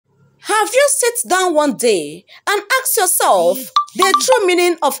Have you sit down one day and asked yourself the true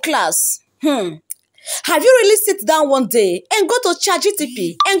meaning of class? Have you really sit down one day and go to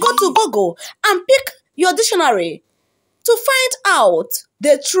ChatGPT and go to Google and pick your dictionary to find out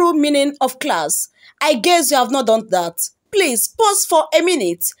the true meaning of class? I guess you have not done that. Please pause for a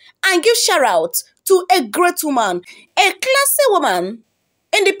minute and give shout out to a great woman, a classy woman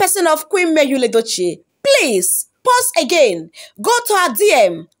in the person of Queen May Edochie. Please pause again. Go to her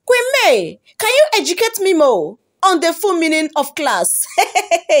DM. Queen May, can you educate me more on the full meaning of class?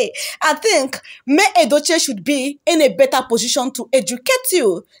 I think May Edochie should be in a better position to educate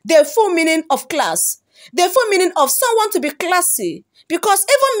you the full meaning of class, the full meaning of someone to be classy. Because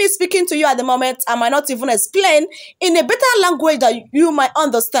even me speaking to you at the moment, I might not even explain in a better language that you might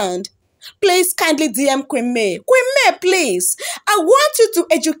understand. Please kindly DM Queen May. Queen May, please. I want you to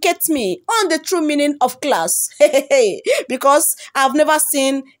educate me on the true meaning of class. Because I've never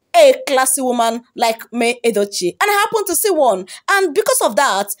seen a classy woman like May Edochie. And I happen to see one. And because of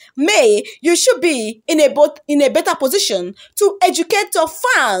that, May, you should be in a better position to educate your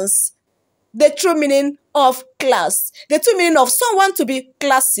fans the true meaning of class, the true meaning of someone to be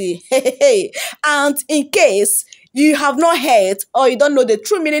classy. And in case you have not heard or you don't know the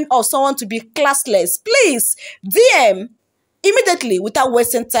true meaning of someone to be classless, please DM immediately without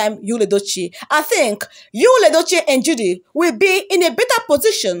wasting time Judy Edochie. I think Judy Edochie and Judy will be in a better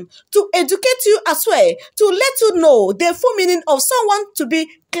position to educate you as well, to let you know the full meaning of someone to be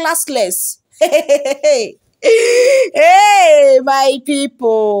classless. Hey, my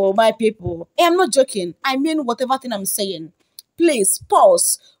people, I am not joking. I mean whatever thing I'm saying. Please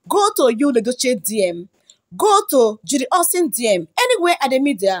pause. Go to Judy Edochie DM. Go to Judy Austin DM. Anywhere at the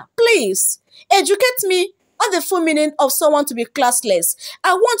media. Please educate me on the full meaning of someone to be classless.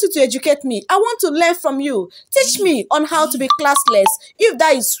 I want you to educate me. I want to learn from you. Teach me on how to be classless if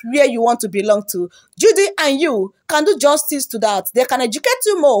that is where you want to belong to. Judy and you can do justice to that. They can educate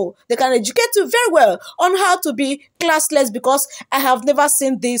you more. They can educate you very well on how to be classless, because I have never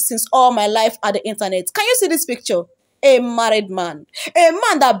seen this since all my life at the internet. Can you see this picture? A married man. A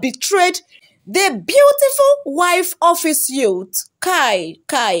man that betrayed the beautiful wife of his youth. Kai.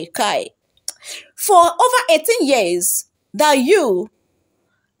 For over 18 years that you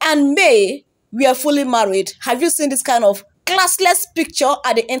and May were fully married. Have you seen this kind of classless picture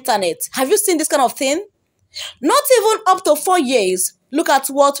at the internet? Have you seen this kind of thing? Not even up to 4 years. Look at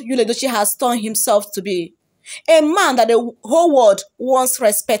what Judy Edochie has turned himself to be. A man that the whole world once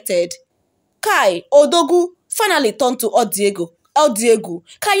respected. Kai Odogu finally turned to Odiego.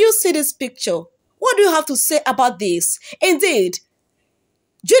 Can you see this picture? What do you have to say about this? Indeed,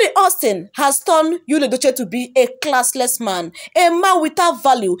 Judy Austin has turned Judy Edochie to be a classless man, a man without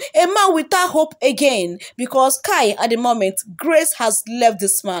value, a man without hope again, because Kai, at the moment, grace has left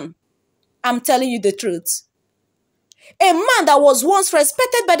this man. I'm telling you the truth. A man that was once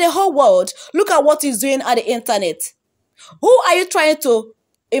respected by the whole world, look at what he's doing at the internet. Who are you trying to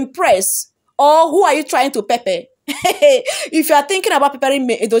impress, or who are you trying to pepper? If you are thinking about peppering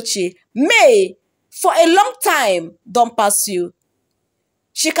May Edochie, May, for a long time, don't pass you.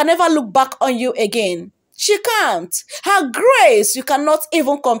 She can never look back on you again. She can't. Her grace, you cannot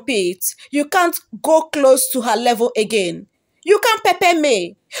even compete. You can't go close to her level again. You can't pepper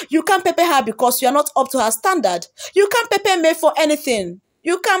May. You can't pepper her because you are not up to her standard. You can't pepper May for anything.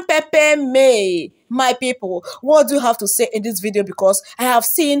 You can't pepper May. My people, what do you have to say in this video? Because I have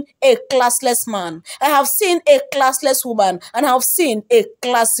seen a classless man. I have seen a classless woman. And I have seen a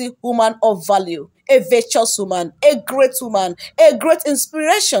classy woman of value. A virtuous woman. A great woman. A great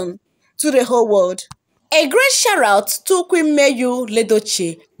inspiration to the whole world. A great shout out to Queen May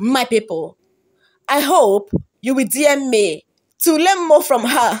Edochie, my people. I hope you will DM me to learn more from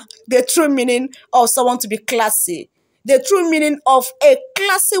her the true meaning of someone to be classy. The true meaning of a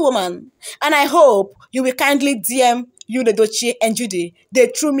classy woman. And I hope you will kindly DM Judy Edochie and Judy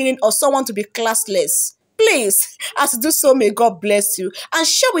the true meaning of someone to be classless. Please, as you do so, may God bless you. And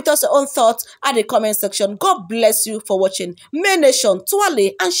share with us your own thoughts at the comment section. God bless you for watching. May Nation,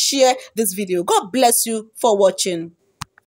 Twale, and share this video. God bless you for watching.